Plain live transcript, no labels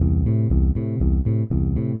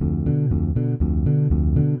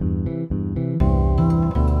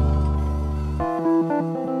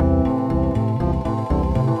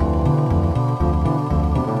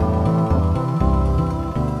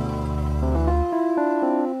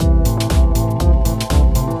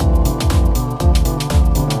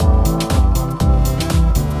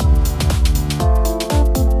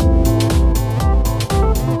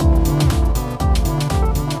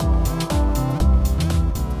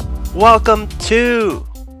Welcome to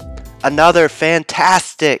another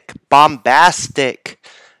fantastic, bombastic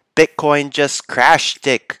Bitcoin just crashed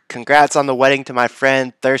stick. Congrats on the wedding to my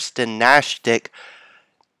friend Thurston Nash stick.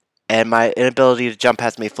 And my inability to jump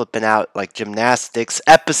has me flipping out like gymnastics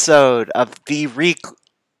episode of the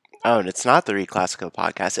Oh, and it's not the Reclassico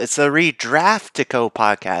podcast. It's the Redraftico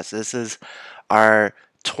podcast. This is our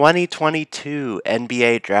 2022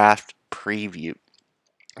 NBA draft preview.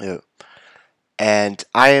 And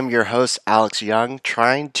I am your host, Alex Young,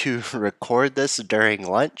 trying to record this during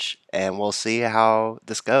lunch, and we'll see how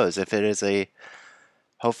this goes. If it is a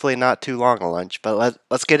hopefully not too long a lunch, but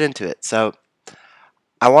let's get into it. So,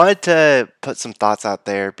 I wanted to put some thoughts out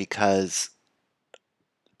there because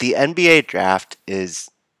the NBA draft is,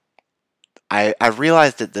 I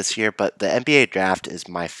realized it this year, but the NBA draft is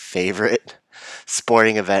my favorite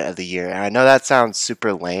sporting event of the year. And I know that sounds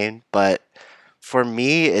super lame, but for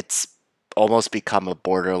me, it's almost become a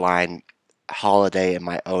borderline holiday in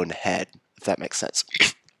my own head, if that makes sense.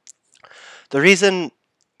 The reason,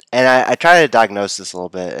 and I try to diagnose this a little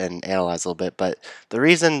bit and analyze a little bit, but the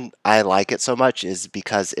reason I like it so much is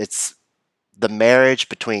because it's the marriage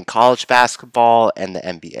between college basketball and the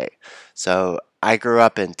NBA. So I grew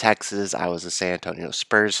up in Texas. I was a San Antonio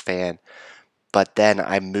Spurs fan, but then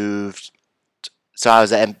I moved. So I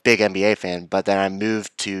was a big NBA fan, but then I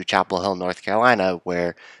moved to Chapel Hill, North Carolina,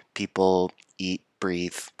 where people eat,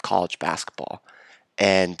 breathe college basketball.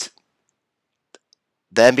 And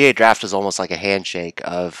the NBA draft is almost like a handshake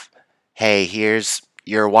of, hey,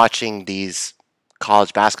 you're watching these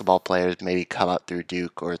college basketball players maybe come up through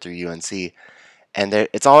Duke or through UNC, and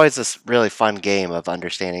it's always this really fun game of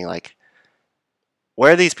understanding like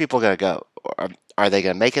where are these people gonna go? Are they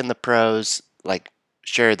gonna make it in the pros? Like,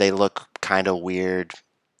 sure, they look kind of weird,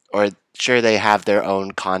 or sure they have their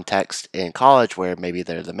own context in college where maybe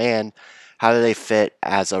they're the man. How do they fit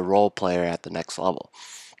as a role player at the next level?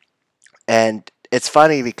 And it's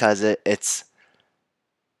funny because it's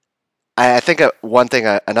I think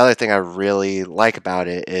another thing I really like about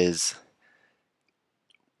it is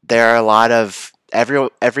there are a lot of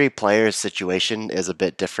every player's situation is a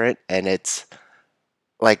bit different, and it's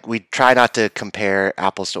like we try not to compare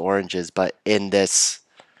apples to oranges, but in this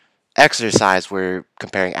exercise, we're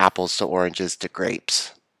comparing apples to oranges to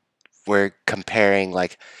grapes. We're comparing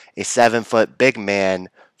like a 7 foot big man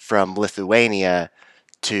from Lithuania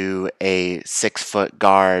to a 6 foot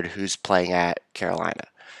guard who's playing at Carolina.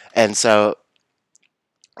 And so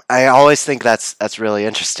I always think that's really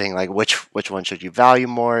interesting. Like which one should you value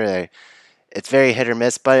more? It's very hit or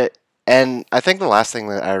miss, and I think the last thing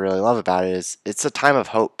that I really love about it is it's a time of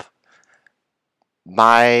hope.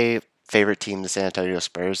 My favorite team, the San Antonio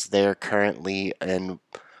Spurs, they're currently in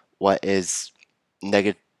what is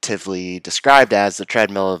negatively described as the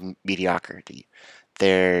treadmill of mediocrity.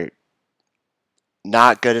 They're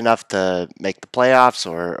not good enough to make the playoffs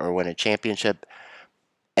or win a championship,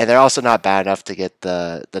 and they're also not bad enough to get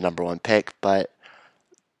the number one pick, but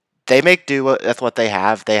they make do with what they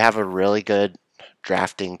have. They have a really good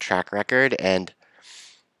drafting track record, and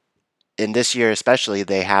in this year especially,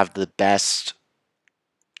 they have the best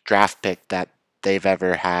draft pick that they've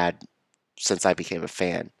ever had since I became a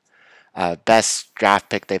fan. Best draft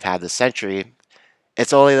pick they've had this century.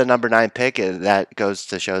 It's only the number 9 pick, and that goes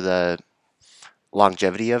to show the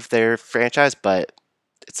longevity of their franchise, but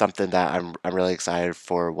it's something that I'm really excited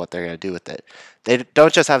for what they're going to do with it. They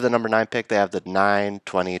don't just have the number 9 pick, they have the 9,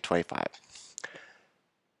 20, 25.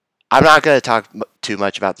 I'm not going to talk too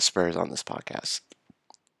much about the Spurs on this podcast.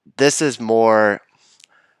 This is more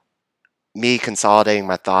me consolidating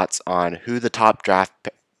my thoughts on who the top draft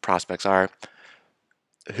prospects are,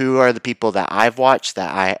 who are the people that I've watched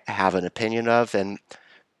that I have an opinion of, and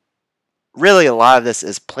really a lot of this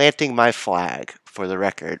is planting my flag for the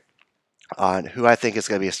record on who I think is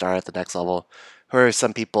going to be a star at the next level, who are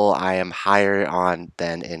some people I am higher on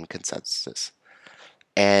than in consensus.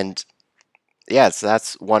 And yeah, so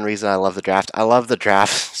that's one reason I love the draft. I love the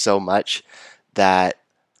draft so much that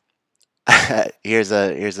here's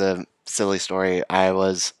a silly story. I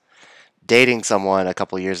was dating someone a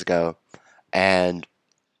couple years ago, and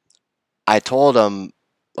I told him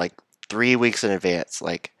like 3 weeks in advance,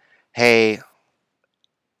 like, hey,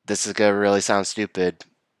 this is gonna really sound stupid,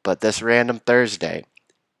 but this random Thursday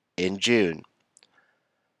in June,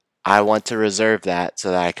 I want to reserve that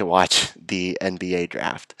so that I can watch the NBA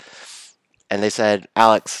draft. And they said,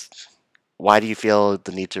 Alex, why do you feel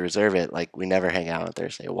the need to reserve it? Like we never hang out on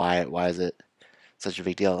Thursday. Why is it such a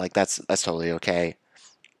big deal? Like that's totally okay.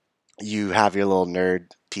 You have your little nerd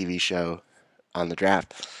TV show on the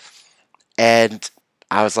draft. And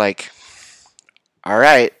I was like, all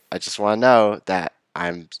right, I just want to know that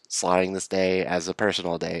I'm slotting this day as a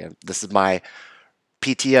personal day. This is my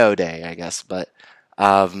PTO day, I guess. But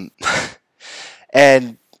um,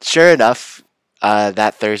 and sure enough,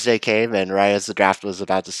 that Thursday came, and right as the draft was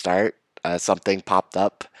about to start, something popped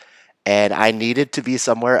up, and I needed to be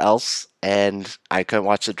somewhere else, and I couldn't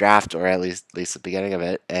watch the draft, or at least the beginning of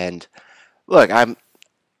it. And look,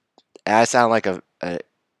 I sound like a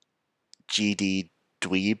GD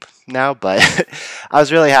dweeb now, but I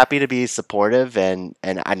was really happy to be supportive, and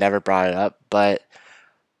I never brought it up, but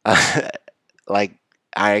like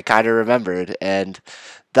I kind of remembered, and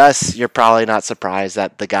thus you're probably not surprised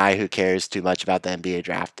that the guy who cares too much about the NBA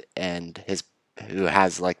draft and his who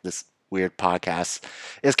has like this weird podcast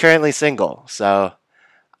is currently single. So,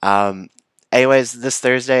 um, anyways, this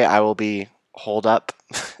Thursday I will be holed up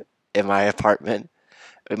in my apartment.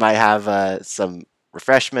 We might have some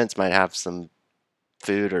refreshments, might have some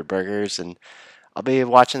food or burgers, and I'll be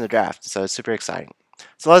watching the draft. So it's super exciting.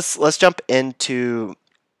 So let's jump into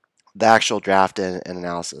the actual draft and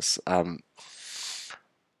analysis.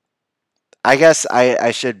 I guess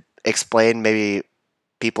I should explain maybe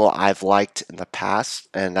people I've liked in the past,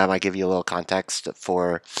 and that might give you a little context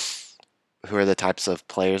for who are the types of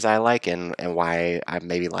players I like and why I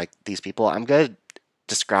maybe like these people. I'm going to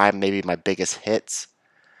describe maybe my biggest hits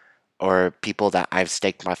or people that I've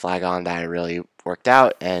staked my flag on that I really worked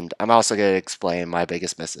out, and I'm also going to explain my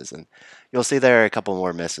biggest misses. And you'll see there are a couple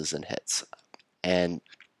more misses and hits. And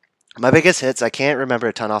my biggest hits, I can't remember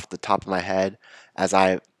a ton off the top of my head, as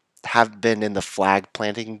I have been in the flag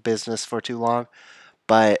planting business for too long.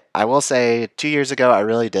 But I will say 2 years ago, I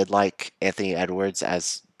really did like Anthony Edwards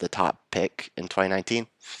as the top pick in 2019.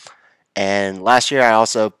 And last year, I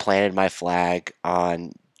also planted my flag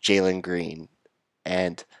on Jalen Green.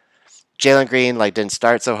 And Jalen Green like didn't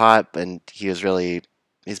start so hot, and he's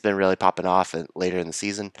been really popping off later in the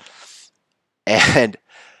season. And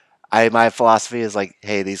I my philosophy is like,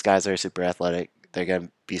 hey, these guys are super athletic. They're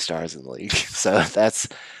gonna be stars in the league. So that's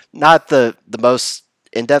not the most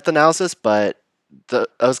in depth analysis, but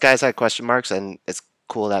those guys had question marks, and it's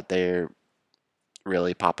cool that they're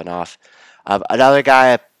really popping off. Another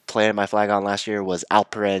guy I planted my flag on last year was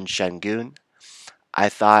Alperen Şengün. I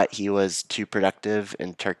thought he was too productive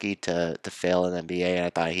in Turkey to fail in the NBA, and I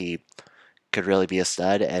thought he could really be a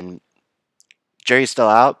stud. And jury's still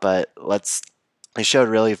out, but he showed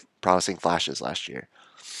really promising flashes last year.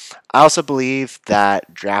 I also believe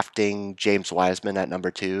that drafting James Wiseman at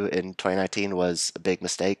number 2 in 2019 was a big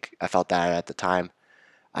mistake. I felt that at the time.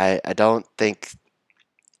 I don't think,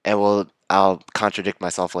 and I'll contradict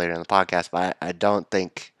myself later in the podcast, but I don't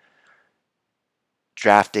think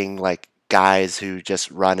drafting like guys who just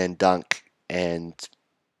run and dunk and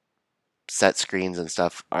set screens and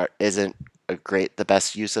stuff isn't the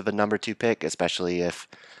best use of a number 2 pick, especially if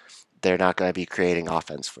they're not going to be creating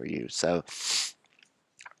offense for you. So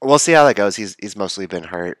we'll see how that goes. He's mostly been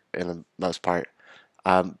hurt in the most part.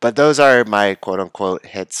 But those are my quote unquote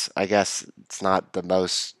hits. I guess it's not the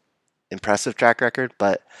most impressive track record,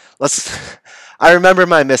 but let's. I remember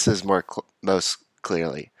my misses most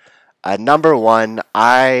clearly. Number one,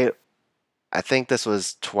 I think this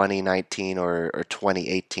was 2019 or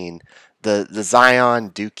 2018. The Zion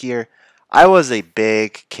Duke year. I was a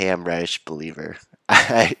big Cam Reddish believer.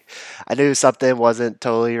 I knew something wasn't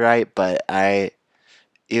totally right, but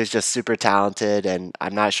he was just super talented, and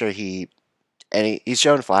I'm not sure he's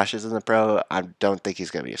shown flashes in the pro. I don't think he's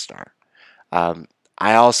going to be a star. Um,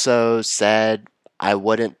 I also said I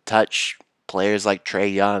wouldn't touch players like Trey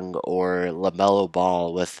Young or LaMelo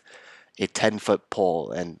Ball with a 10-foot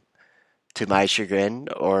pole, and to my chagrin,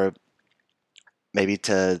 or maybe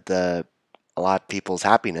to the a lot of people's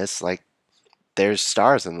happiness, like there's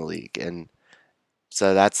stars in the league, and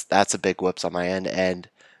so that's a big whoops on my end. And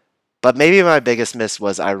but maybe my biggest miss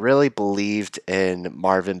was I really believed in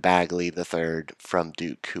Marvin Bagley III from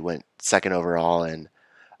Duke, who went second overall and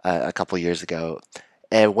a couple years ago,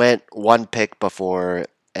 and went one pick before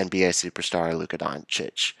NBA superstar Luka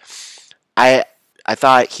Doncic. I I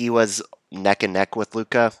thought he was neck and neck with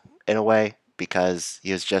Luka in a way because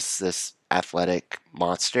he was just this athletic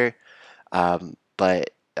monster,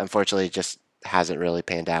 but unfortunately, it just hasn't really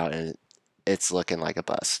panned out, and it's looking like a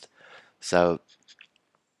bust. So,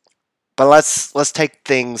 but let's take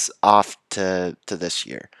things off to this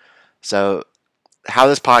year. So, how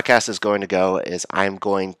this podcast is going to go is I'm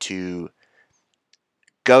going to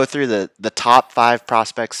go through the top 5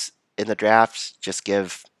 prospects in the drafts. Just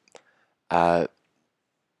give uh,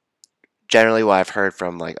 generally what I've heard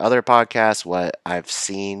from like other podcasts, what I've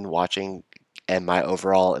seen watching, and my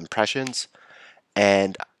overall impressions.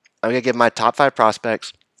 And I'm gonna give my top 5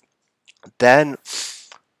 prospects. Then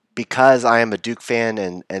because I am a Duke fan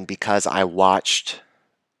and because I watched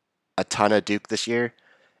a ton of Duke this year,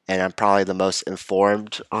 and I'm probably the most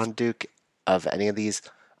informed on Duke of any of these.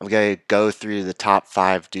 I'm going to go through the top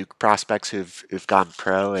 5 Duke prospects who've gone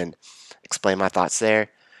pro and explain my thoughts there.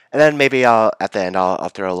 And then maybe at the end I'll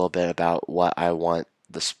throw a little bit about what I want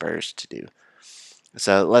the Spurs to do.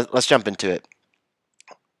 So let's jump into it.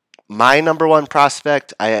 My number one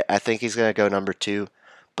prospect, I think he's going to go number 2,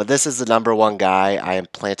 but this is the number one guy I am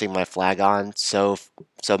planting my flag on so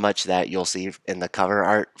much that you'll see in the cover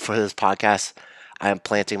art for this podcast. I am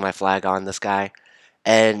planting my flag on this guy.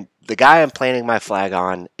 And the guy I'm planting my flag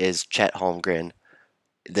on is Chet Holmgren,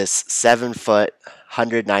 this 7 foot,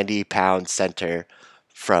 190-pound center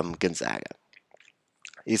from Gonzaga.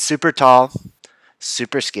 He's super tall,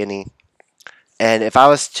 super skinny, and if I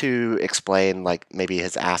was to explain like maybe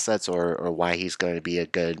his assets or why he's going to be a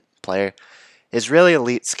good player, his really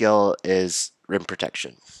elite skill is rim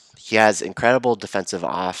protection. He has incredible defensive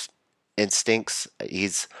off instincts.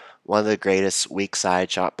 He's one of the greatest weak side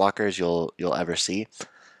shot blockers you'll ever see.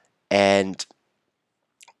 And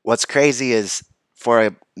what's crazy is for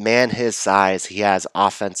a man his size, he has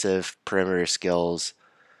offensive perimeter skills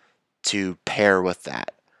to pair with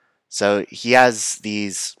that. So he has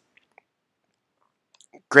these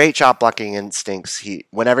great shot blocking instincts.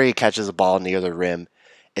 Whenever he catches a ball near the rim,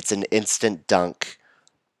 it's an instant dunk.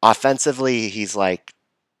 Offensively, he's like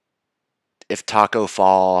if Taco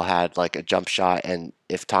Fall had like a jump shot and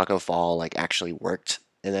if Taco Fall like actually worked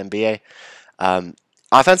in the NBA. Um,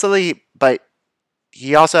 Offensively, but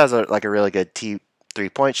he also has like a really good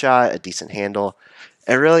 3-point shot, a decent handle,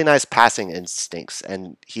 and really nice passing instincts.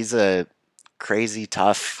 And he's a crazy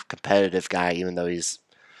tough competitive guy, even though he's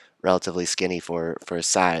relatively skinny for his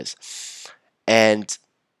size. And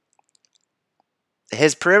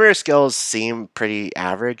his perimeter skills seem pretty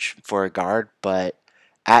average for a guard, but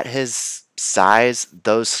at his size,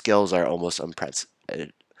 those skills are almost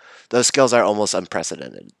unprecedented. Those skills are almost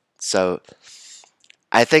unprecedented. So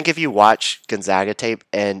I think if you watch Gonzaga tape,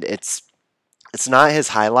 and it's not his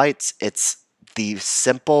highlights, it's the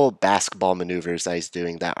simple basketball maneuvers that he's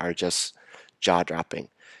doing that are just jaw dropping.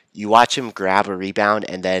 You watch him grab a rebound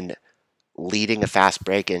and then leading a fast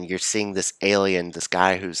break, and you're seeing this alien, this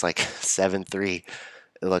guy who's like 7'3",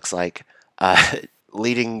 it looks like, uh,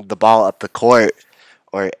 leading the ball up the court,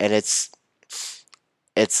 and it's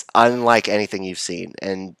unlike anything you've seen.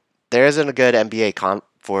 And there isn't a good NBA comp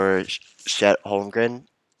for Chet Holmgren.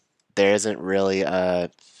 There isn't really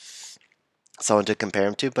someone to compare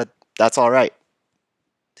him to, but that's all right.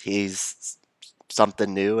 He's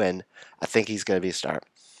something new, and I think he's going to be a star.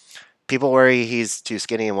 People worry he's too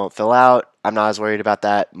skinny and won't fill out. I'm not as worried about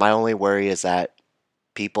that. My only worry is that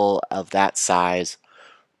people of that size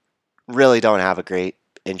really don't have a great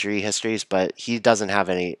injury histories, but he doesn't have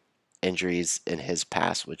any injuries in his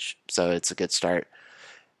past, which so it's a good start.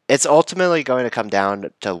 It's ultimately going to come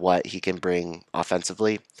down to what he can bring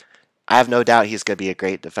offensively. I have no doubt he's going to be a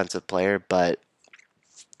great defensive player, but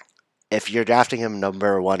if you're drafting him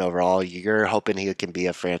number 1 overall, you're hoping he can be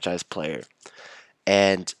a franchise player.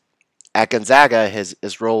 And at Gonzaga,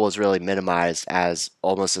 his role was really minimized as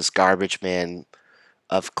almost this garbage man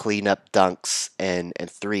of cleanup dunks and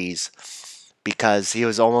threes because he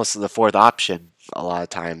was almost the 4th option a lot of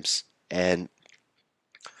times. And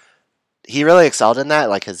he really excelled in that.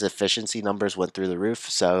 Like his efficiency numbers went through the roof.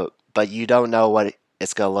 So, but you don't know what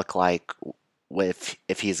it's going to look like with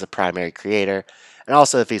if he's the primary creator, and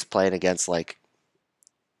also if he's playing against like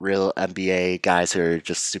real NBA guys who are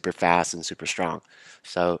just super fast and super strong.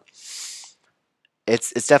 So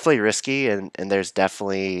it's definitely risky, and there's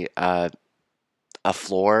definitely a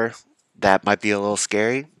floor that might be a little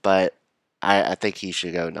scary, but I think he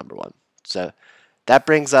should go number 1. So that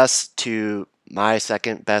brings us to my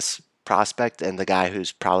second best prospect and the guy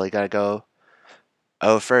who's probably going to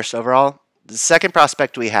go first overall. The second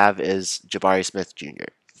prospect we have is Jabari Smith Jr.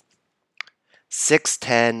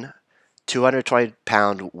 6'10",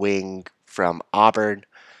 220-pound wing from Auburn.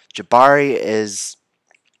 Jabari is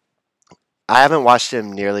I haven't watched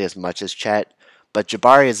him nearly as much as Chet, but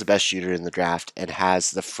Jabari is the best shooter in the draft and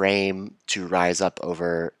has the frame to rise up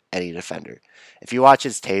over any defender. If you watch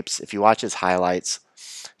his tapes, if you watch his highlights,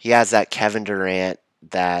 he has that Kevin Durant,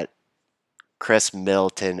 that Chris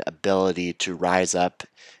Middleton ability to rise up,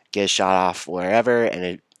 get a shot off wherever,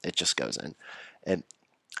 and it just goes in. And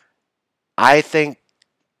I think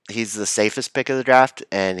he's the safest pick of the draft,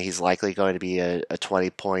 and he's likely going to be a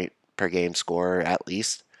 20-point per game scorer at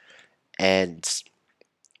least. And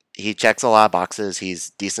he checks a lot of boxes.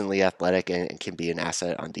 He's decently athletic and can be an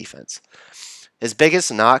asset on defense. His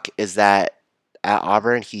biggest knock is that at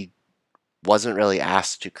Auburn, he wasn't really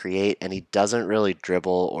asked to create, and he doesn't really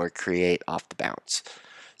dribble or create off the bounce.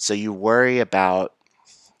 So you worry about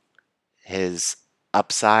his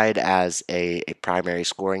upside as a primary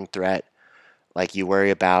scoring threat. Like you worry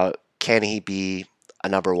about, can he be a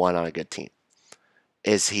number one on a good team?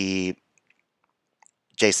 Is he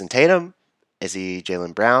Jason Tatum? Is he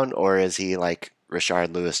Jaylen Brown? Or is he like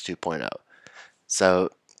Rashard Lewis 2.0? So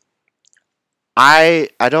I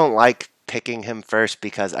don't like picking him first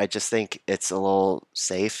because I just think it's a little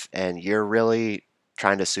safe, and you're really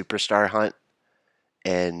trying to superstar hunt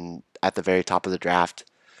and at the very top of the draft.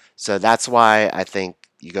 So that's why I think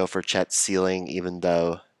you go for Chet's ceiling, even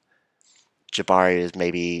though Jabari is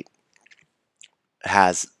maybe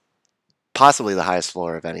has possibly the highest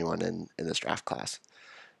floor of anyone in this draft class.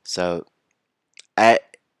 So I,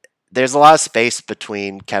 there's a lot of space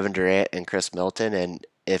between Kevin Durant and Chris Middleton, and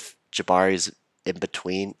if Jabari's in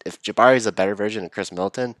between, if Jabari's a better version of Chris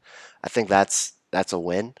Middleton, I think that's a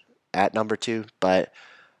win at number two. But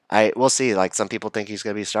we'll see. Like some people think he's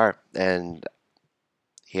going to be a star, and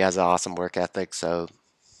he has an awesome work ethic. So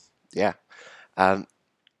yeah. Um,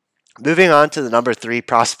 Moving on to the number three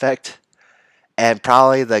prospect, and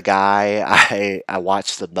probably the guy I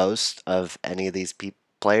watch the most of any of these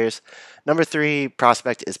players. Number three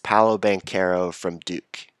prospect is Paolo Banchero from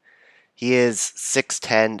Duke. He is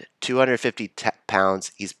 6'10", 250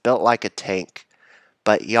 pounds. He's built like a tank,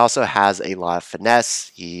 but he also has a lot of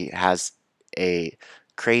finesse. He has a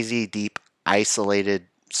crazy deep, isolated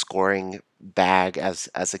scoring bag, as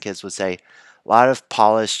the kids would say. A lot of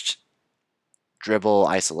polished dribble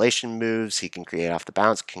isolation moves. He can create off the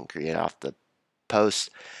bounce, can create off the post.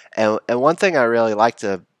 And one thing I really liked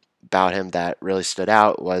about him that really stood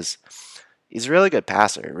out was he's a really good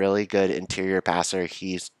passer, really good interior passer.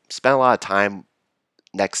 He's spent a lot of time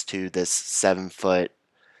next to this 7 foot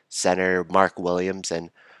center, Mark Williams, and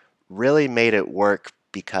really made it work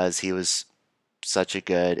because he was such a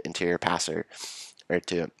good interior passer. Or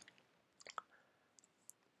to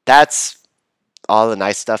That's all the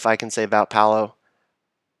nice stuff I can say about Paolo.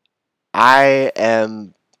 I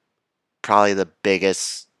am probably the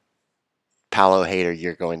biggest Paolo hater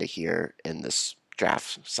you're going to hear in this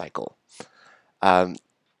draft cycle. Um,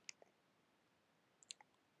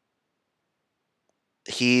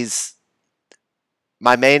 he's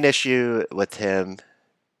my main issue with him.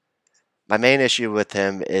 My main issue with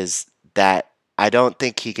him is that I don't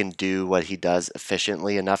think he can do what he does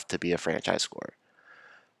efficiently enough to be a franchise scorer.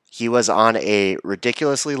 He was on a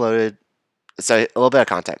ridiculously loaded. So a little bit of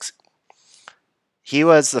context. He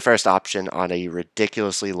was the first option on a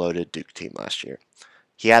ridiculously loaded Duke team last year.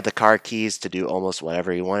 He had the car keys to do almost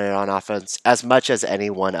whatever he wanted on offense, as much as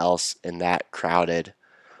anyone else in that crowded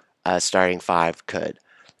starting five could.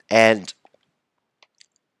 And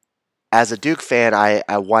as a Duke fan,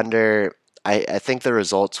 I wonder. I think the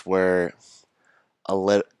results were a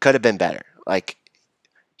little could have been better. Like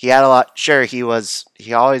he had a lot. Sure, he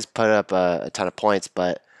always put up a ton of points,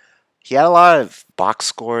 but he had a lot of box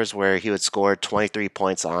scores where he would score 23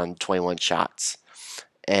 points on 21 shots,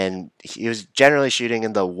 and he was generally shooting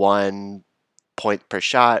in the 1 point per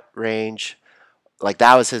shot range. Like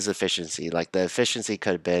that was his efficiency. Like the efficiency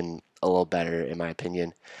could have been a little better in my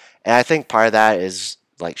opinion, and I think part of that is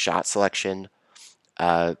like shot selection.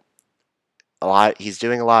 Uh, he's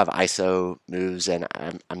doing a lot of ISO moves, and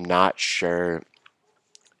I'm not sure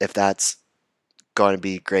if that's going to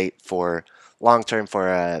be great for long term for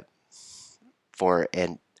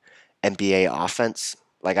an NBA offense.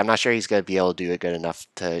 Like I'm not sure he's going to be able to do it good enough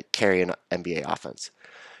to carry an NBA offense.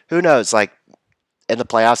 Who knows? Like in the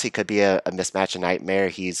playoffs, he could be a mismatch, a nightmare.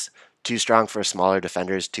 He's too strong for smaller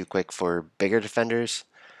defenders, too quick for bigger defenders.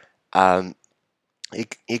 Um,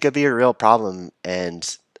 he could be a real problem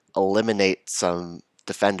and eliminate some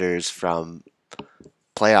defenders from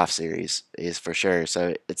playoff series is for sure.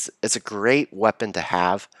 So it's a great weapon to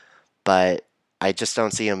have, but I just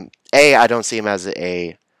don't see him. I don't see him as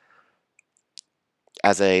a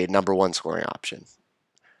number one scoring option.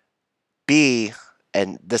 B,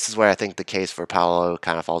 and this is where I think the case for Paolo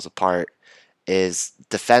kind of falls apart, is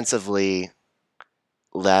defensively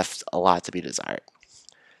left a lot to be desired.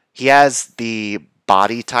 He has the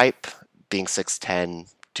body type, being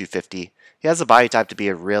 6'10", 250. He has the body type to be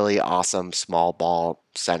a really awesome small ball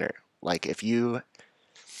center. Like if you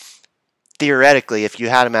theoretically, if you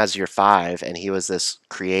had him as your five and he was this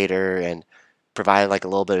creator and provided like a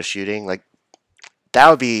little bit of shooting, like that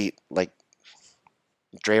would be like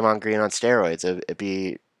Draymond Green on steroids.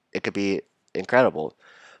 It could be incredible.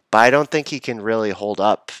 But I don't think he can really hold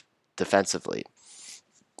up defensively.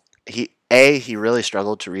 He really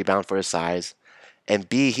struggled to rebound for his size, and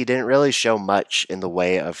B, he didn't really show much in the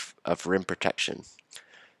way of rim protection.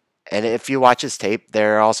 And if you watch his tape,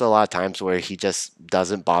 there are also a lot of times where he just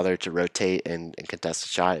doesn't bother to rotate and contest a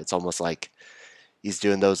shot. It's almost like he's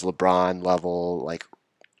doing those LeBron level, like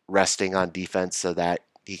resting on defense so that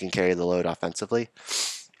he can carry the load offensively.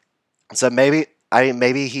 So maybe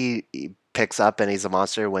he picks up and he's a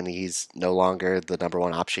monster when he's no longer the number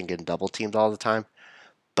one option getting double teamed all the time.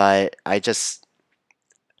 But I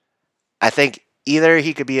think either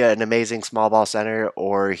he could be an amazing small ball center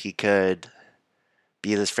or he could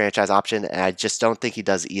be this franchise option, and I just don't think he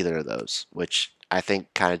does either of those, which I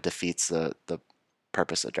think kind of defeats the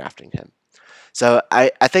purpose of drafting him. So I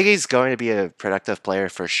think he's going to be a productive player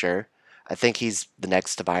for sure. I think he's the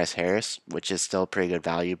next Tobias Harris, which is still pretty good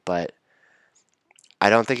value, but I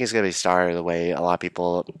don't think he's going to be a star the way a lot of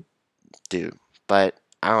people do. But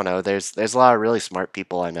I don't know. There's a lot of really smart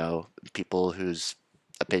people I know, people whose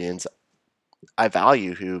opinions I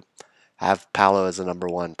value, who have Paolo as a number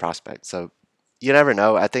one prospect. So you never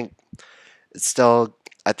know. It's still.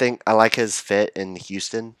 I think I like his fit in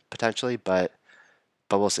Houston potentially, but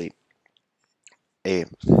we'll see. Hey,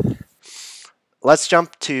 let's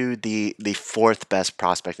jump to the fourth best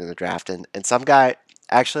prospect in the draft, and some guy,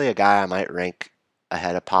 actually a guy I might rank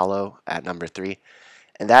ahead of Paulo at number three,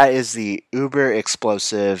 and that is the uber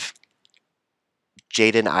explosive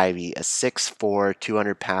Jaden Ivey, a 6'4",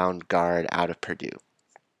 200-pound guard out of Purdue.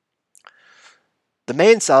 The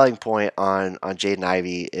main selling point on Jaden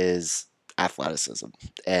Ivey is athleticism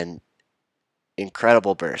and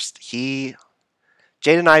incredible burst.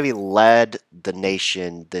 Jaden Ivey led the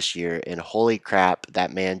nation this year in holy crap,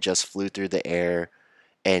 that man just flew through the air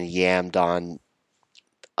and yammed on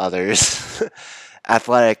others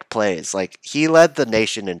athletic plays. Like he led the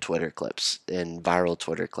nation in Twitter clips, in viral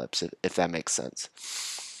Twitter clips, if that makes sense.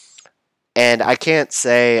 And I can't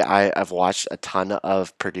say I've watched a ton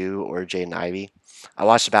of Purdue or Jaden Ivey. I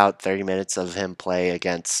watched about 30 minutes of him play uh,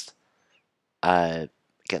 against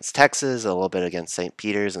Texas, a little bit against St.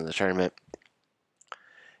 Peter's in the tournament.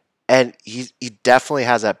 And he definitely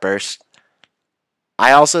has that burst.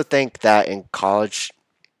 I also think that in college,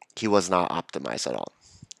 he was not optimized at all.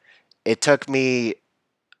 It took me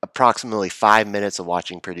approximately 5 minutes of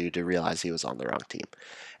watching Purdue to realize he was on the wrong team.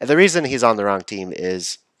 And the reason he's on the wrong team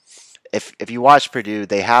is if you watch Purdue,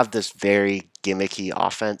 they have this very gimmicky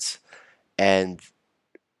offense, and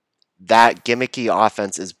that gimmicky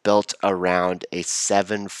offense is built around a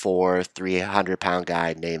 7'4", 300-pound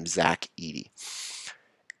guy named Zach Edey.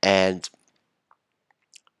 And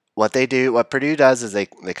what Purdue does is they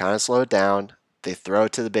kind of slow it down, they throw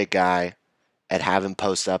it to the big guy, and have him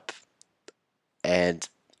post up and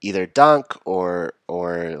either dunk or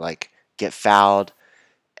like get fouled.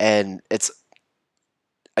 And it's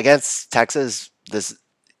against Texas, this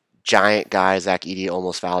giant guy Zach Edey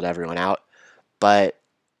almost fouled everyone out. But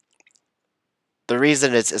the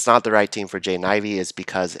reason it's not the right team for Jaden Ivey is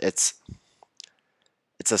because it's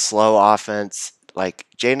a slow offense. Like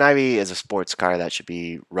Jaden Ivey is a sports car that should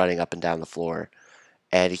be running up and down the floor,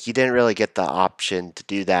 and he didn't really get the option to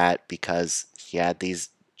do that because he had these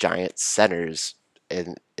giant centers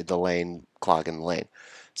in the lane clogging the lane.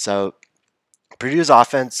 So Purdue's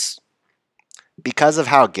offense, because of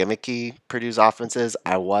how gimmicky Purdue's offense is,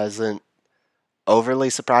 I wasn't overly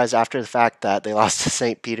surprised after the fact that they lost to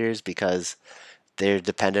St. Peter's because they're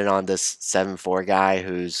dependent on this 7'4" guy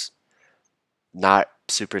who's not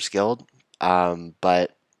super skilled.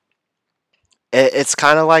 But it's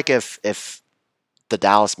kind of like if the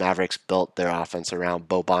Dallas Mavericks built their offense around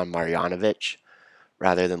Boban Marjanovic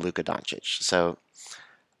rather than Luka Doncic. So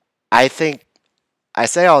I think I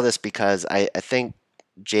say all this because I think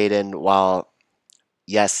Jaden, while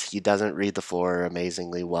yes, he doesn't read the floor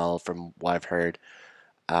amazingly well from what I've heard,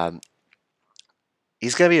 um,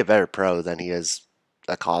 he's going to be a better pro than he is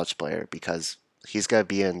a college player because he's going to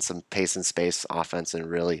be in some pace and space offense and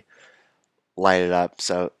really light it up.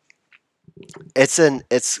 So it's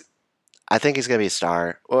I think he's going to be a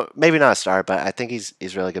star. Well, maybe not a star, but I think he's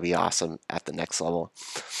really going to be awesome at the next level.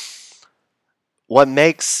 What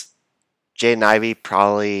makes Jaden Ivey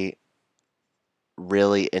probably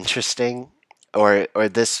really interesting, or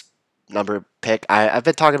this number pick, I've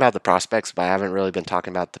been talking about the prospects, but I haven't really been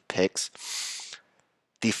talking about the picks.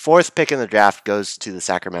 The fourth pick in the draft goes to the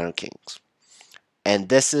Sacramento Kings. And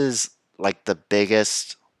this is like the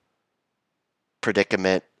biggest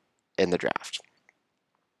predicament in the draft.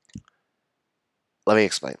 Let me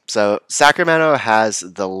explain. So, Sacramento has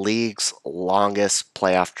the league's longest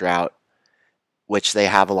playoff drought, which they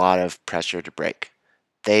have a lot of pressure to break.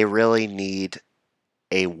 They really need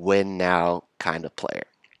a win now kind of player.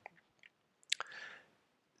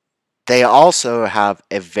 They also have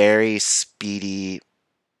a very speedy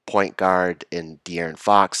point guard in De'Aaron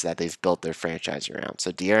Fox that they've built their franchise around.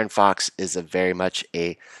 So De'Aaron Fox is a very much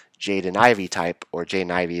a Jaden Ivey type, or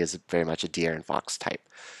Jaden Ivey is very much a De'Aaron Fox type.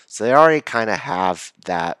 So they already kind of have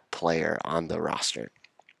that player on the roster.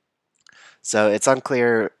 So it's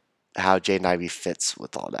unclear how Jaden Ivey fits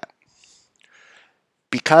with all that.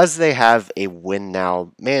 Because they have a win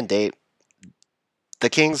now mandate, the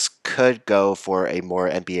Kings could go for a more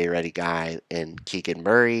NBA ready guy in Keegan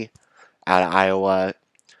Murray out of Iowa,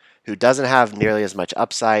 who doesn't have nearly as much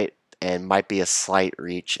upside and might be a slight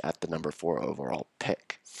reach at the number 4 overall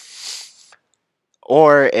pick.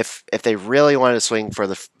 Or if they really wanted to swing for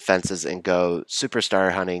the fences and go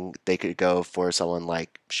superstar hunting, they could go for someone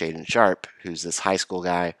like Shaden Sharp, who's this high school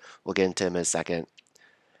guy. We'll get into him in a second.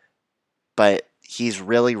 But he's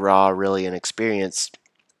really raw, really inexperienced,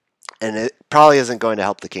 and it probably isn't going to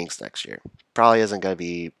help the Kings next year. Probably isn't going to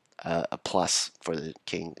be a plus for the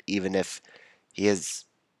King, even if he is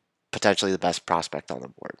potentially the best prospect on the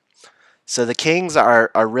board. So the Kings are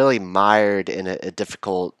really mired in a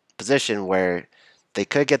difficult position where they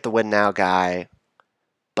could get the win now guy,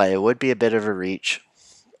 but it would be a bit of a reach.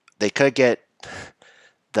 They could get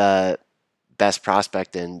the best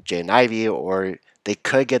prospect in Jaden Ivey, or they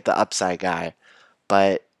could get the upside guy.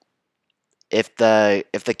 But if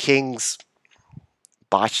the Kings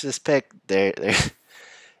botch this pick,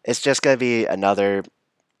 it's just going to be another,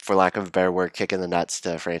 for lack of a better word, kick in the nuts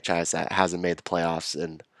to a franchise that hasn't made the playoffs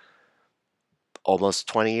in almost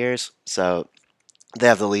 20 years. So they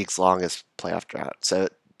have the league's longest playoff drought. So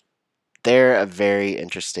they're a very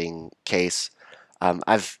interesting case.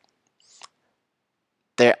 I've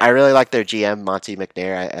I really like their GM Monty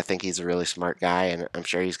McNair. I think he's a really smart guy, and I'm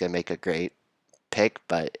sure he's going to make a great pick.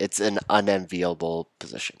 But it's an unenviable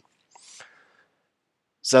position.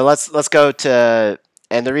 So let's go to,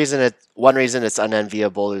 and one reason it's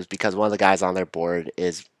unenviable is because one of the guys on their board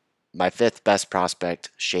is my 5th best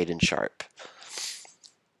prospect, Shaden Sharp.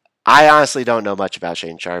 I honestly don't know much about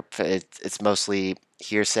Shaden Sharp. It's mostly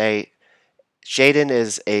hearsay. Shaden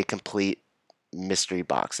is a complete mystery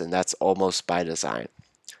box, and that's almost by design.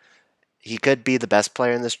 He could be the best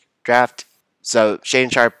player in this draft. So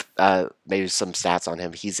Shaden Sharp, maybe some stats on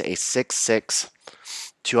him. He's a 6'6",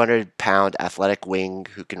 200-pound athletic wing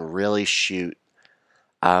who can really shoot.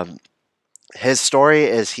 Um, his story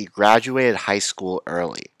is he graduated high school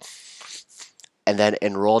early and then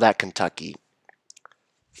enrolled at Kentucky.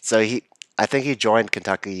 So I think he joined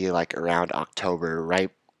Kentucky like around October,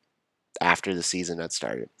 right after the season had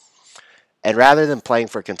started. And rather than playing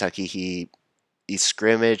for Kentucky, he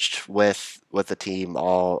scrimmaged with the team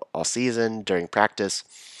all season during practice,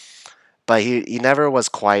 but he never was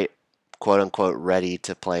quite quote unquote ready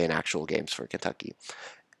to play in actual games for Kentucky.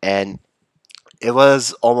 And it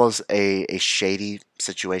was almost a shady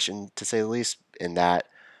situation, to say the least, in that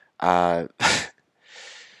uh,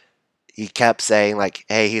 he kept saying, like,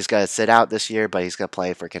 hey, he's going to sit out this year, but he's going to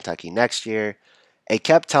play for Kentucky next year. He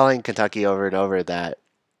kept telling Kentucky over and over that,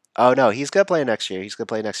 oh, no, he's going to play next year. He's going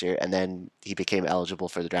to play next year. And then he became eligible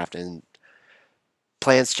for the draft, and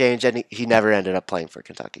plans changed, and he never ended up playing for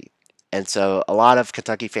Kentucky. And so a lot of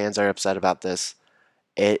Kentucky fans are upset about this.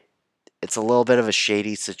 It's a little bit of a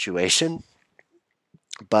shady situation,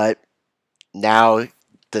 but now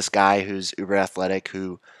this guy who's uber athletic,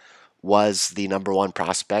 who was the number 1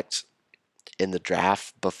 prospect in the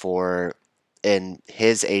draft before, in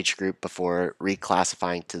his age group before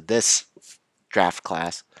reclassifying to this draft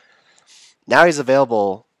class, now he's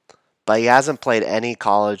available, but he hasn't played any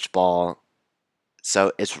college ball,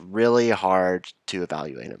 so it's really hard to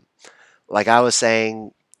evaluate him. Like I was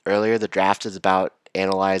saying earlier, the draft is about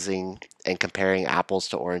analyzing and comparing apples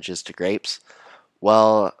to oranges to grapes.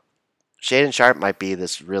 Well, Shaden Sharp might be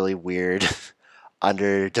this really weird,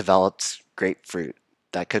 underdeveloped grapefruit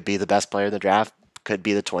that could be the best player in the draft, could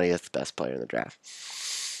be the 20th best player in the draft.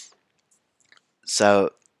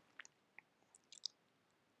 So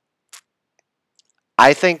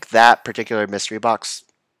I think that particular mystery box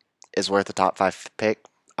is worth a top 5 pick.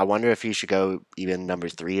 I wonder if he should go even number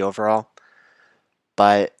 3 overall.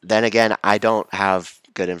 But then again, I don't have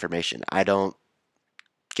good information. I don't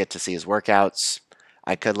get to see his workouts.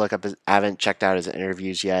 I could look up I haven't checked out his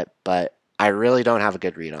interviews yet, but I really don't have a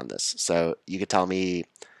good read on this. So you could tell me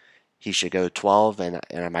he should go 12, and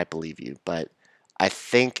I might believe you. But I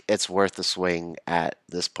think it's worth the swing at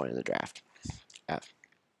this point in the draft.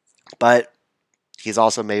 But he's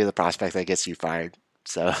also maybe the prospect that gets you fired.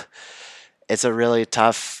 So it's a really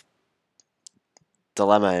tough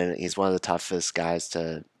dilemma, and he's one of the toughest guys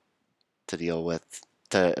to deal with,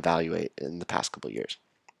 to evaluate in the past couple of years.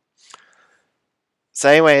 So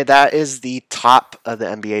anyway, that is the top of the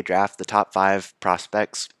NBA draft, the top five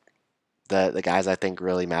prospects, the guys I think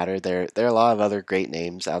really matter. There are a lot of other great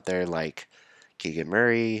names out there like Keegan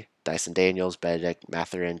Murray, Dyson Daniels, Benedict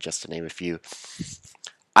Mathurin, just to name a few.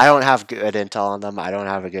 I don't have good intel on them. I don't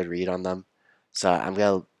have a good read on them. So I'm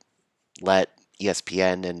gonna let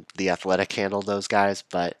ESPN and the Athletic handle those guys.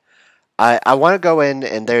 But I want to go in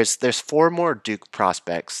and there's four more Duke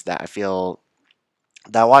prospects that I feel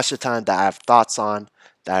that I watched a ton that I have thoughts on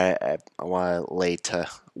that I want to lay to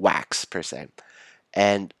wax per se.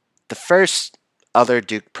 And the first other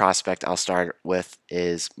Duke prospect I'll start with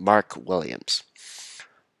is Mark Williams.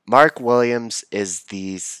 Mark Williams is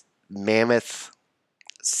the mammoth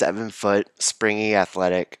 7 foot springy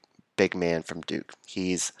athletic big man from Duke.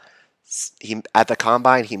 He at the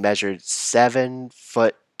combine he measured 7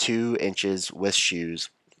 foot 2 inches with shoes.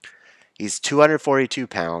 He's 242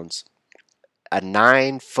 pounds, a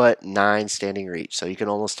 9 foot 9 standing reach, so you can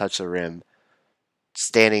almost touch the rim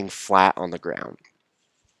standing flat on the ground.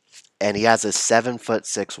 And he has a 7 foot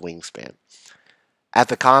 6 wingspan. At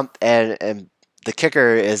the and the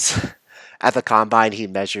kicker is at the combine he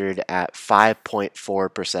measured at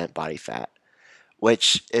 5.4% body fat,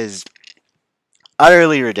 which is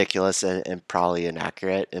utterly ridiculous and probably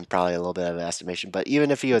inaccurate and probably a little bit of an estimation. But even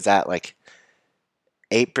if he was at like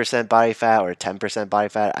 8% body fat or 10% body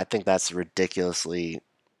fat, I think that's ridiculously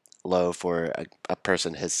low for a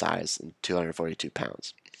person his size and 242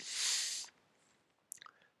 pounds.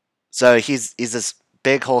 So he's this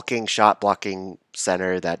big hulking shot blocking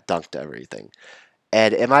center that dunked everything.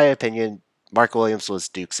 And in my opinion, Mark Williams was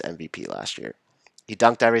Duke's MVP last year. He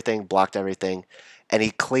dunked everything, blocked everything, and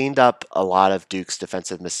he cleaned up a lot of Duke's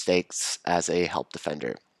defensive mistakes as a help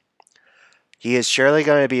defender. He is surely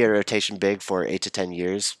going to be a rotation big for 8 to 10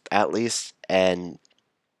 years at least, and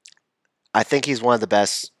I think he's one of the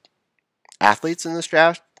best athletes in this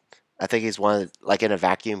draft. I think he's one of, like in a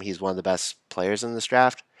vacuum, he's one of the best players in this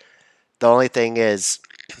draft. The only thing is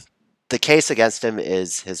the case against him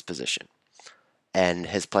is his position and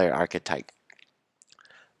his player archetype.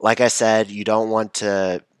 Like I said, you don't want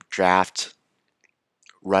to draft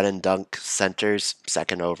run and dunk centers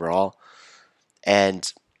second overall.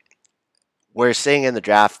 And we're seeing in the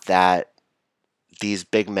draft that these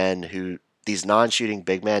big men these non-shooting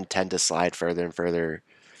big men tend to slide further and further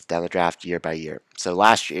down the draft year by year. So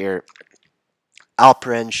last year,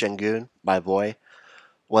 Alperen Şengün, my boy,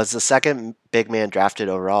 was the second big man drafted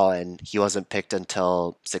overall, and he wasn't picked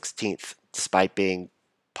until 16th, despite being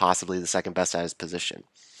possibly the second best at his position.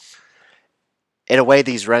 In a way,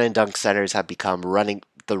 these run and dunk centers have become running.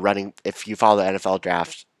 If you follow the NFL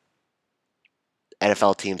draft,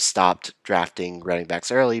 NFL teams stopped drafting running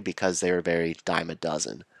backs early because they were very dime a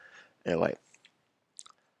dozen in a way.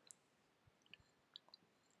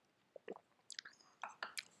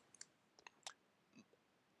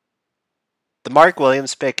 The Mark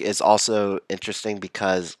Williams pick is also interesting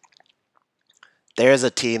because there is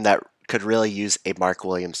a team that could really use a Mark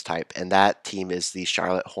Williams type, and that team is the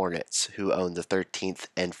Charlotte Hornets, who own the 13th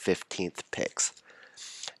and 15th picks.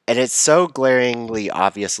 And it's so glaringly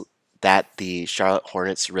obvious that the Charlotte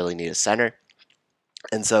Hornets really need a center.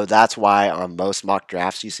 And so that's why on most mock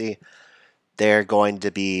drafts you see, they're going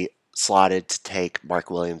to be slotted to take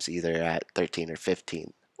Mark Williams either at 13 or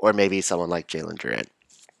 15, or maybe someone like Jalen Durant.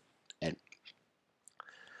 And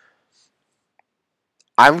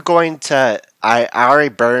I'm going to. I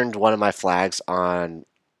already burned one of my flags on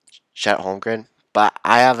Chet Holmgren, but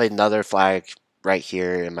I have another flag right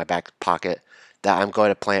here in my back pocket that I'm going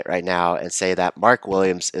to plant right now and say that Mark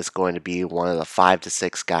Williams is going to be one of the 5 to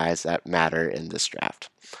 6 guys that matter in this draft.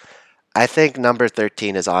 I think number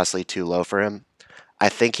 13 is honestly too low for him. I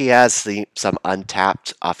think he has some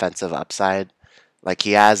untapped offensive upside. Like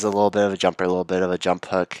he has a little bit of a jumper, a little bit of a jump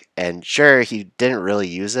hook, and sure, he didn't really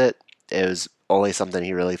use it. It was only something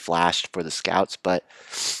he really flashed for the scouts, but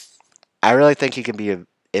I really think he can be an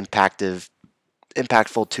impactful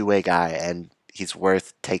two-way guy, and he's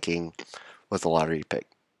worth taking with a lottery pick.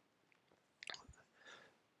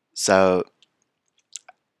 So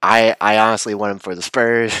I honestly want him for the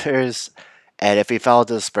Spurs, and if he fell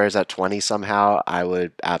to the Spurs at 20 somehow, I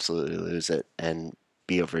would absolutely lose it and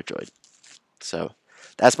be overjoyed. So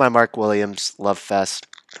that's my Mark Williams love fest.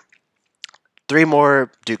 3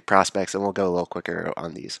 more Duke prospects, and we'll go a little quicker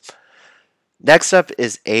on these. Next up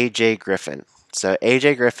is AJ Griffin. So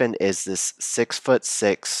AJ Griffin is this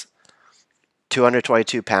 6'6",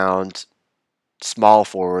 222-pound small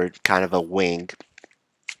forward, kind of a wing.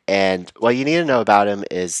 And what you need to know about him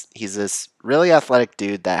is he's this really athletic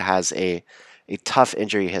dude that has a tough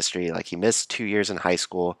injury history. Like he missed 2 years in high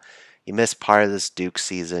school. He missed part of this Duke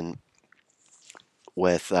season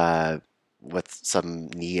with uh, with some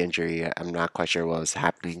knee injury. I'm not quite sure what was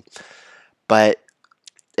happening, but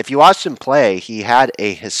if you watched him play, he had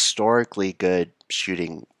a historically good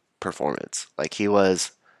shooting performance. Like he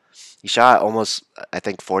shot almost I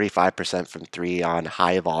think 45% from three on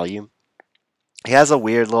high volume. He has a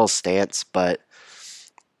weird little stance, but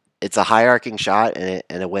it's a high arcing shot and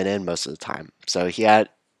it went in most of the time. So he had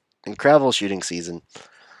incredible shooting season.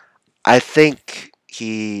 I think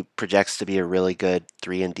he projects to be a really good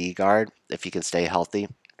 3 and D guard if he can stay healthy.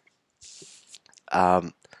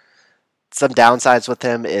 Um, some downsides with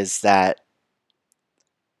him is that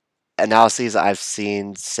analyses I've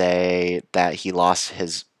seen say that he lost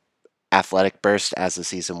his athletic burst as the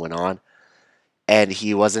season went on, and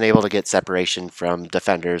he wasn't able to get separation from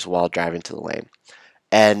defenders while driving to the lane.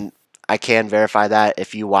 And I can verify that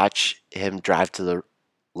if you watch him drive to the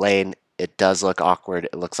lane, it does look awkward.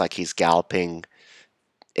 It looks like he's galloping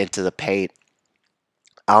into the paint.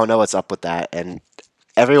 I don't know what's up with that, and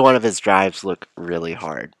every one of his drives look really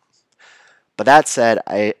hard. But that said,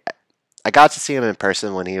 I got to see him in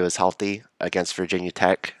person when he was healthy against Virginia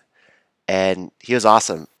Tech, and he was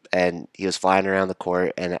awesome. And he was flying around the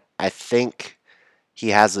court, and I think he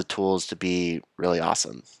has the tools to be really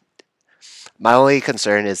awesome. My only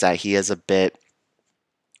concern is that he is a bit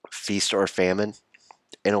feast or famine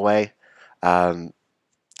in a way. Um,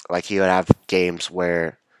 like he would have games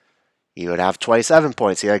where he would have 27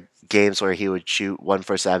 points. He had games where he would shoot 1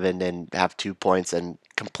 for 7 and have 2 points and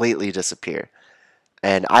completely disappear.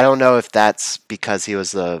 And I don't know if that's because he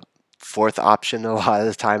was the fourth option a lot of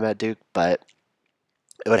the time at Duke, but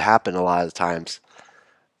it would happen a lot of the times.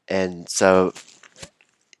 And so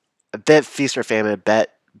a bit feast or famine, a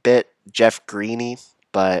bit Jeff Greeny,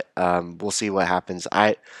 but we'll see what happens.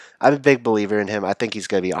 I'm a big believer in him. I think he's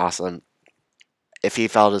going to be awesome. If he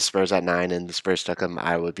fell to the Spurs at 9 and the Spurs took him,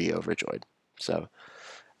 I would be overjoyed. So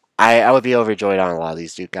I would be overjoyed on a lot of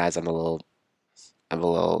these Duke guys. I'm a little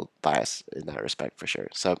biased in that respect for sure.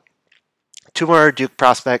 So two more Duke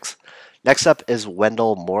prospects. Next up is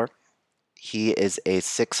Wendell Moore. He is a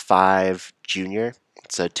 6'5 junior.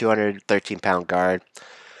 It's a 213-pound guard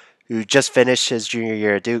who just finished his junior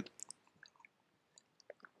year at Duke.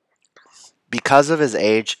 Because of his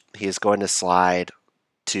age, he is going to slide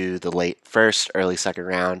to the late first, early second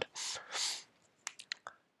round.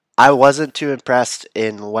 I wasn't too impressed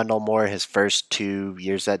in Wendell Moore his first 2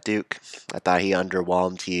 years at Duke. I thought he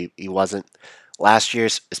underwhelmed. He wasn't last year,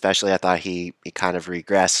 especially. I thought he kind of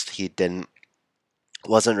regressed. He didn't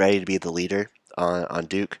wasn't ready to be the leader on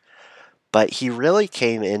Duke. But he really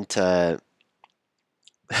came into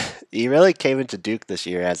Duke this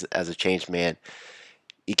year as a changed man.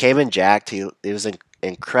 He came in jacked. He was in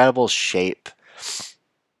incredible shape,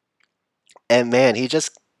 and man, he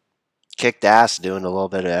just kicked ass doing a little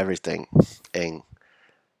bit of everything. And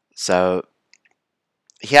so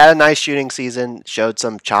he had a nice shooting season, showed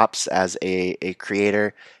some chops as a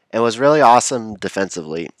creator, and was really awesome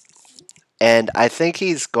defensively. And I think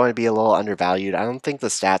he's going to be a little undervalued. I don't think the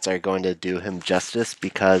stats are going to do him justice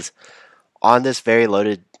because on this very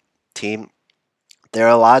loaded team, there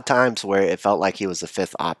are a lot of times where it felt like he was the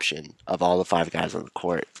fifth option of all the five guys on the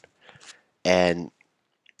court. And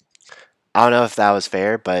I don't know if that was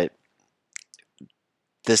fair, but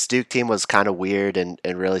this Duke team was kind of weird and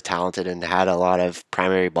really talented and had a lot of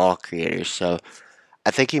primary ball creators. So I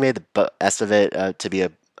think he made the best of it to be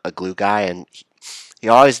a glue guy, and he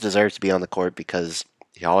always deserves to be on the court because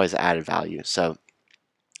he always added value. So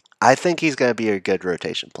I think he's going to be a good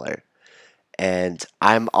rotation player. And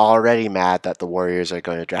I'm already mad that the Warriors are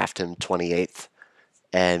going to draft him 28th.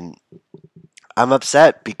 And I'm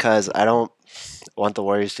upset because I don't want the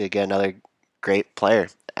Warriors to get another great player.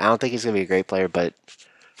 I don't think he's going to be a great player, but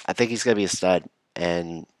I think he's going to be a stud.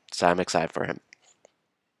 And so I'm excited for him.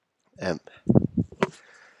 Um,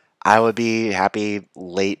 I would be happy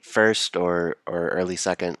late first or early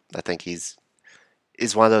second. I think he's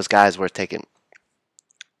one of those guys worth taking.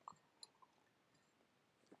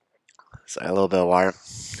 So a little bit of water.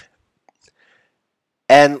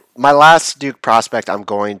 And my last Duke prospect I'm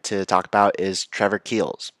going to talk about is Trevor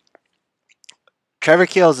Keels. Trevor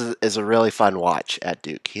Keels is a really fun watch at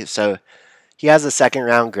Duke. He has a second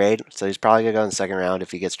round grade, so he's probably going to go in the second round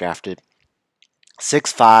if he gets drafted.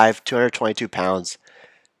 6'5", 222 pounds.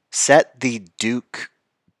 Set the Duke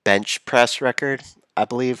bench press record, I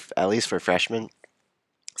believe, at least for freshmen.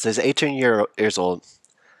 So he's 18 years old.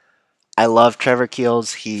 I love Trevor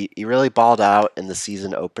Keels. He really balled out in the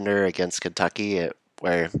season opener against Kentucky,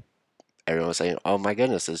 where everyone was saying, "Oh my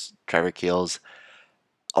goodness, is Trevor Keels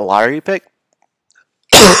a lottery pick?"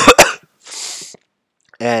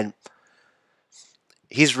 And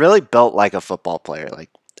he's really built like a football player. Like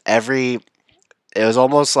every, it was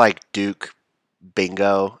almost like Duke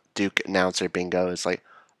bingo, Duke announcer bingo. It's like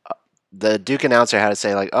the Duke announcer had to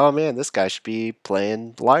say like, "Oh man, this guy should be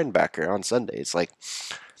playing linebacker on Sundays." Like,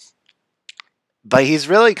 but he's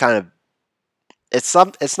really kind of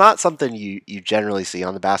it's not something you generally see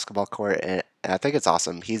on the basketball court, and I think it's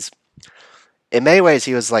awesome. He's in many ways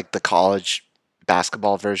he was like the college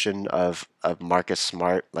basketball version of Marcus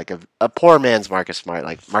Smart, like a poor man's Marcus Smart.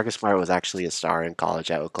 Like Marcus Smart was actually a star in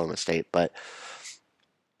college at Oklahoma State, but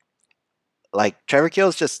like Trevor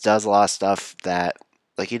Keels just does a lot of stuff that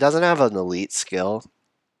like he doesn't have an elite skill,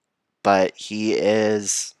 but he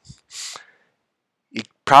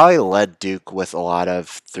probably led Duke with a lot of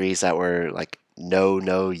threes that were like no,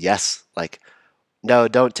 no, yes, like no,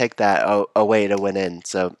 don't take that away to win in.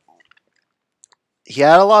 So he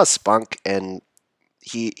had a lot of spunk, and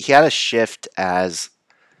he had a shift as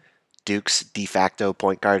Duke's de facto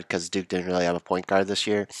point guard because Duke didn't really have a point guard this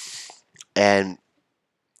year, and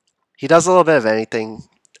he does a little bit of anything,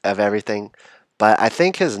 of everything. But I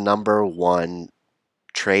think his number one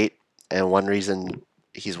trait and one reason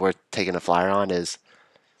he's worth taking a flyer on is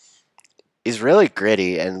he's really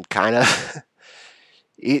gritty and kind of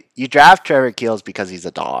you draft Trevor Keels because he's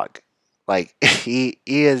a dog. Like he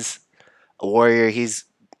is a warrior. He's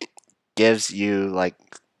gives you like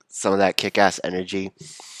some of that kick ass energy.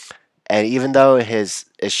 And even though his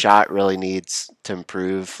shot really needs to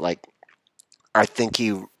improve, like I think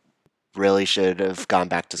he really should have gone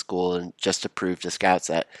back to school and just to prove to scouts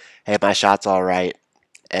that hey, my shot's all right,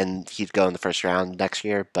 and he'd go in the first round next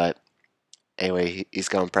year. But anyway, he's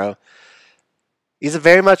going pro. He's a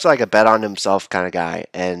very much like a bet on himself kind of guy,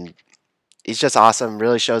 and he's just awesome.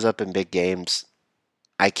 Really shows up in big games.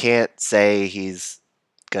 I can't say he's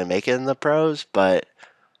gonna make it in the pros, but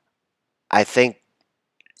I think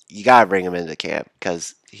you gotta bring him into camp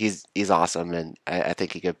because he's awesome, and I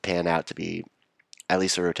think he could pan out to be at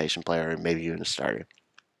least a rotation player or maybe even a starter.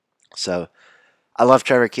 So I love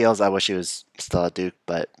Trevor Keels. I wish he was still at Duke,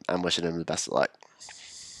 but I'm wishing him the best of luck.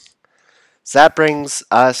 So that brings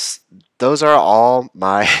us. Those are all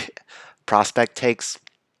my prospect takes.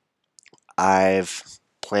 I've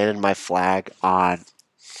planted my flag on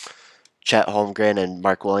Chet Holmgren and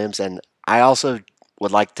Mark Williams, and I also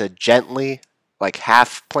would like to gently, like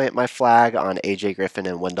half plant my flag on AJ Griffin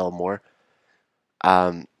and Wendell Moore.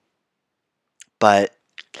 Um, but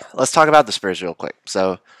let's talk about the Spurs real quick.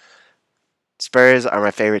 So Spurs are my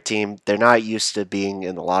favorite team. They're not used to being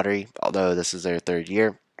in the lottery, although this is their third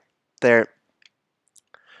year there.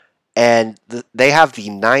 And they have the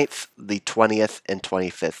ninth, the 20th, and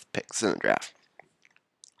 25th picks in the draft.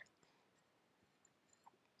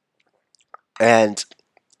 And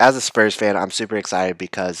as a Spurs fan, I'm super excited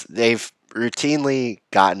because they've routinely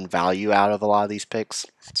gotten value out of a lot of these picks.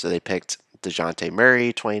 So they picked DeJounte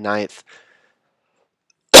Murray, 29th.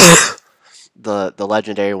 The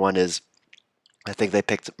legendary one is, I think they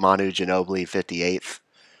picked Manu Ginobili, 58th,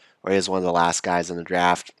 where he was one of the last guys in the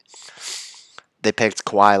draft. They picked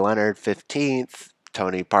Kawhi Leonard, 15th.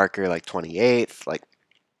 Tony Parker, like 28th. Like,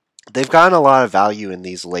 they've gotten a lot of value in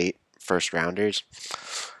these late first rounders.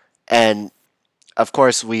 And of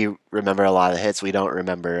course, we remember a lot of the hits. We don't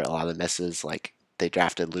remember a lot of the misses. Like they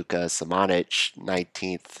drafted Luka Samanic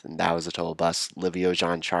 19th, and that was a total bust. Livio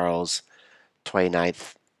Jean Charles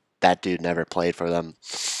 29th. That dude never played for them.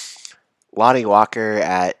 Lonnie Walker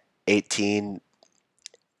at 18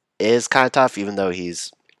 is kind of tough, even though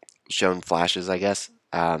he's shown flashes, I guess.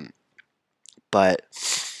 But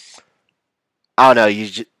I don't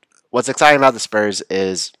know. What's exciting about the Spurs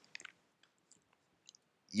is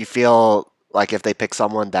you feel like if they pick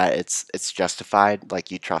someone that it's justified,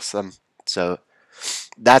 like you trust them. So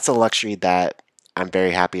that's a luxury that I'm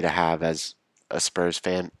very happy to have as a Spurs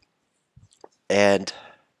fan. And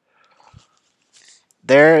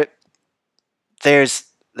there there's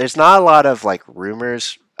not a lot of like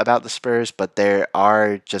rumors about the Spurs, but there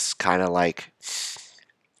are just kind of like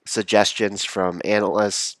suggestions from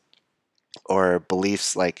analysts or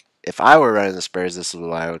beliefs like if I were running the Spurs, this is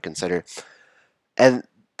what I would consider. And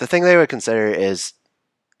the thing they would consider is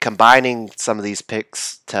combining some of these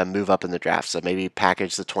picks to move up in the draft. So maybe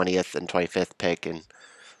package the 20th and 25th pick and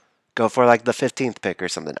go for like the 15th pick or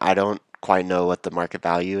something. I don't quite know what the market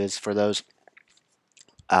value is for those.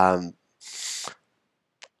 Um,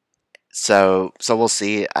 so we'll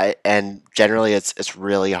see. And generally it's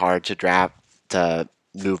really hard to draft to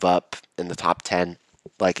move up in the top 10.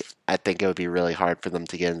 Like I think it would be really hard for them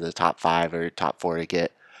to get into the top 5 or top 4 to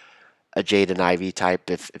get a Jaden Ivey type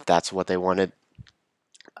if that's what they wanted.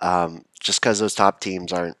 Just because those top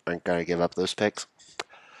teams aren't going to give up those picks.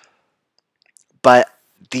 But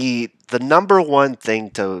the number one thing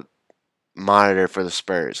to monitor for the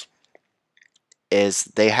Spurs is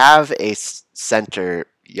they have a center,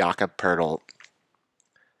 Jakob Pertl,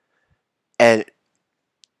 and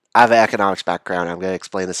I have an economics background. I'm going to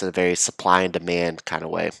explain this in a very supply and demand kind of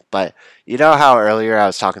way. But you know how earlier I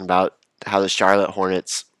was talking about how the Charlotte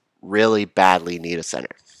Hornets really badly need a center?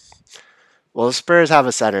 Well, the Spurs have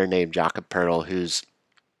a center named Jakob Pertl who's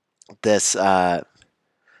this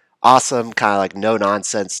awesome, kind of like no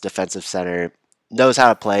nonsense defensive center, knows how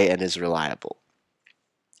to play, and is reliable.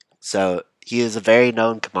 So he is a very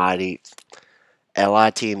known commodity. And a lot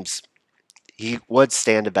of teams, he would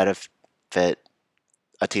stand to benefit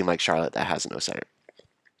a team like Charlotte that has no center.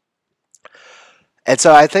 And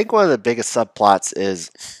so I think one of the biggest subplots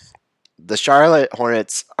is the Charlotte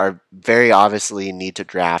Hornets are very obviously need to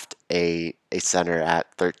draft a center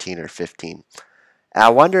at 13 or 15. And I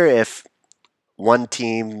wonder if one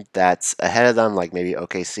team that's ahead of them, like maybe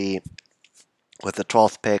OKC with the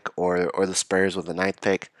 12th pick or the Spurs with the 9th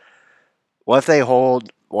pick, what if they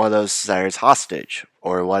hold one of those centers hostage?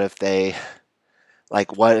 Or what if they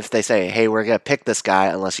say, hey, we're going to pick this guy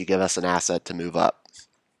unless you give us an asset to move up?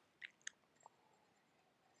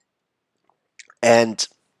 And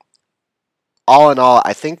all in all,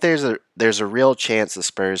 I think there's a real chance the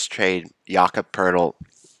Spurs trade Jakob Pertl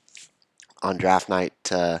on draft night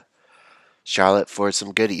to Charlotte for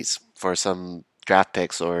some goodies, for some draft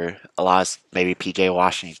picks, or a lot of maybe PJ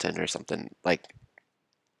Washington or something like.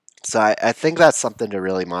 So I think that's something to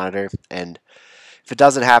really monitor. And if it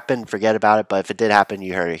doesn't happen, forget about it. But if it did happen,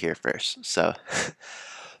 you heard it here first. So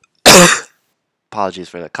apologies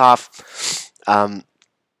for the cough.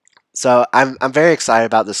 So I'm very excited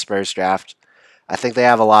about the Spurs draft. I think they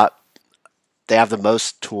have a lot. They have the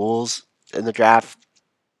most tools in the draft.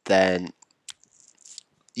 Then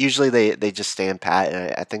usually they just stand pat,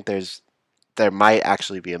 and I think there might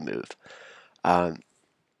actually be a move. Um,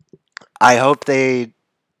 I hope they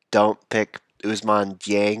don't pick Ousmane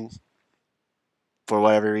Dieng for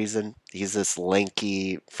whatever reason. He's this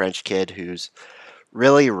lanky French kid who's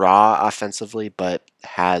really raw offensively, but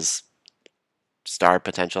has star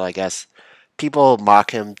potential, I guess. People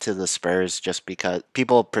mock him to the Spurs just because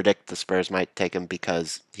people predict the Spurs might take him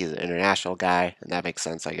because he's an international guy, and that makes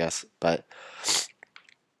sense, I guess. But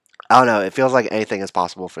I don't know. It feels like anything is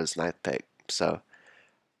possible for this 9th pick. So,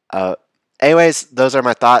 uh, anyways, those are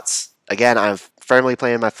my thoughts. Again, I'm firmly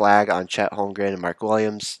planting my flag on Chet Holmgren and Mark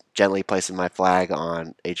Williams, gently placing my flag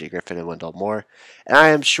on AJ Griffin and Wendell Moore, and I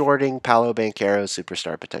am shorting Paolo Banchero's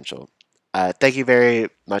superstar potential. Thank you very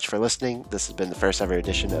much for listening. This has been the first ever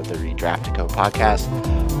edition of the Redraft to Co podcast.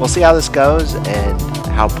 We'll see how this goes and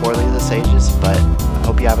how poorly this ages, but I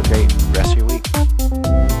hope you have a great rest of your week.